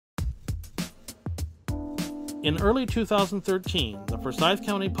In early 2013, the Forsyth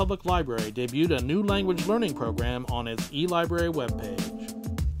County Public Library debuted a new language learning program on its e-library webpage.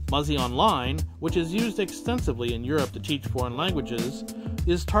 Muzzy Online, which is used extensively in Europe to teach foreign languages,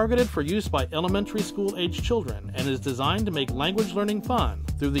 is targeted for use by elementary school-aged children and is designed to make language learning fun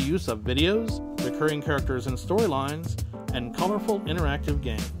through the use of videos, recurring characters and storylines, and colorful interactive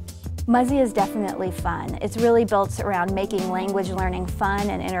games. Muzzy is definitely fun. It's really built around making language learning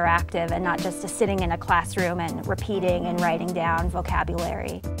fun and interactive and not just sitting in a classroom and repeating and writing down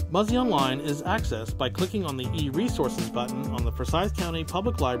vocabulary. Muzzy Online is accessed by clicking on the e-resources button on the Forsyth County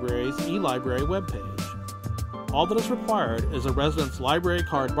Public Library's e-library webpage. All that is required is a resident's library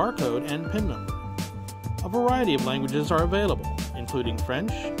card barcode and PIN number. A variety of languages are available, including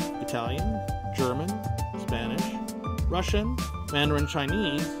French, Italian, German, Spanish, Russian, Mandarin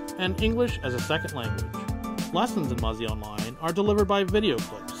Chinese, and English as a second language. Lessons in Muzzy Online are delivered by video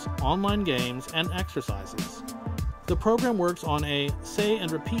clips, online games, and exercises. The program works on a say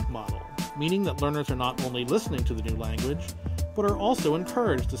and repeat model, meaning that learners are not only listening to the new language, but are also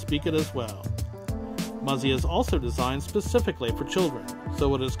encouraged to speak it as well. Muzzy is also designed specifically for children,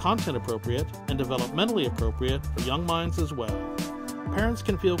 so it is content appropriate and developmentally appropriate for young minds as well. Parents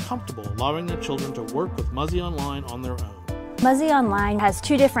can feel comfortable allowing their children to work with Muzzy Online on their own. Muzzy Online has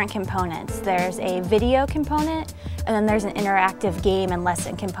two different components. There's a video component, and then there's an interactive game and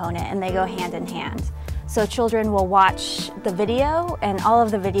lesson component, and they go hand in hand. So children will watch the video, and all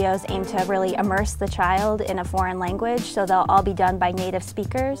of the videos aim to really immerse the child in a foreign language, so they'll all be done by native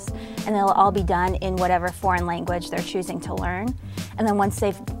speakers, and they'll all be done in whatever foreign language they're choosing to learn. And then once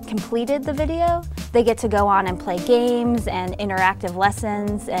they've completed the video, they get to go on and play games and interactive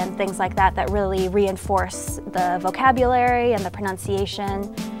lessons and things like that that really reinforce the vocabulary and the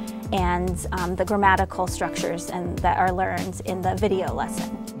pronunciation and the grammatical structures that are learned in the video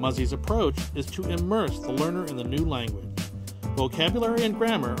lesson. Muzzy's approach is to immerse the learner in the new language. Vocabulary and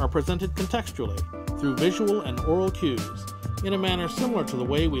grammar are presented contextually through visual and oral cues in a manner similar to the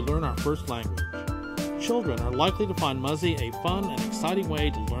way we learn our first language. Children are likely to find Muzzy a fun and exciting way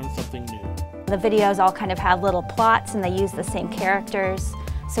to learn something new. The videos all kind of have little plots and they use the same characters.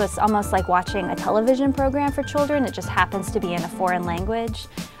 So it's almost like watching a television program for children. It just happens to be in a foreign language.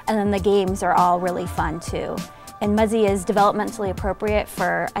 And then the games are all really fun too. And Muzzy is developmentally appropriate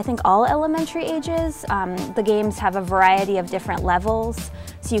for, I think, all elementary ages. The games have a variety of different levels.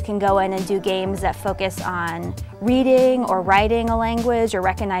 So you can go in and do games that focus on reading or writing a language or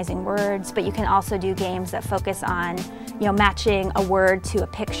recognizing words, but you can also do games that focus on, matching a word to a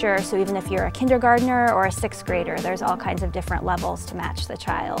picture. So even if you're a kindergartner or a sixth grader, there's all kinds of different levels to match the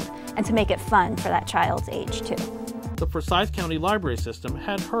child and to make it fun for that child's age too. The Forsyth County Library System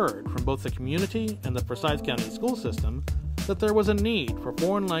had heard from both the community and the Forsyth County School System that there was a need for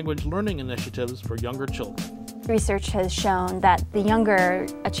foreign language learning initiatives for younger children. Research has shown that the younger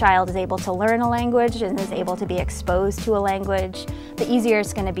a child is able to learn a language and is able to be exposed to a language, the easier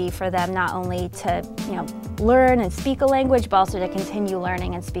it's going to be for them not only to learn and speak a language, but also to continue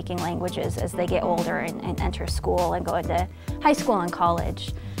learning and speaking languages as they get older and enter school and go into high school and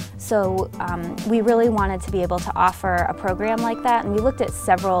college. So we really wanted to be able to offer a program like that, and we looked at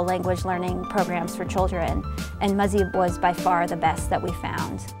several language learning programs for children, and Muzzy was by far the best that we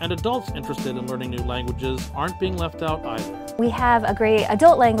found. And adults interested in learning new languages aren't being left out either. We have a great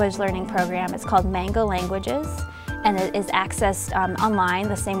adult language learning program. It's called Mango Languages, and it is accessed online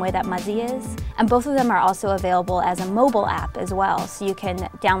the same way that Muzzy is. And both of them are also available as a mobile app as well. So you can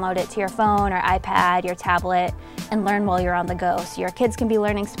download it to your phone or iPad, your tablet, and learn while you're on the go. So your kids can be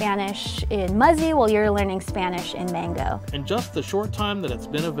learning Spanish in Muzzy while you're learning Spanish in Mango. In just the short time that it's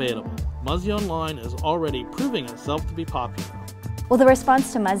been available, Muzzy Online is already proving itself to be popular. Well, the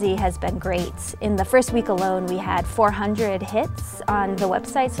response to Muzzy has been great. In the first week alone, we had 400 hits on the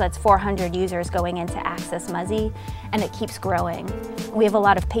website, so that's 400 users going in to access Muzzy, and it keeps growing. We have a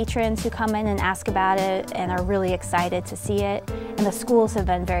lot of patrons who come in and ask about it and are really excited to see it, and the schools have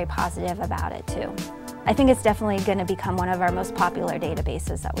been very positive about it too. I think it's definitely going to become one of our most popular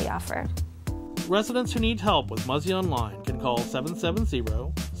databases that we offer. Residents who need help with Muzzy Online can call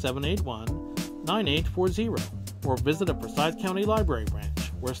 770-781-9840 or visit a Forsyth County Library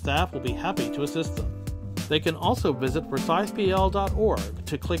branch, where staff will be happy to assist them. They can also visit forsythpl.org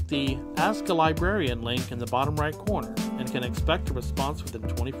to click the Ask a Librarian link in the bottom right corner and can expect a response within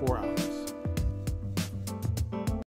 24 hours.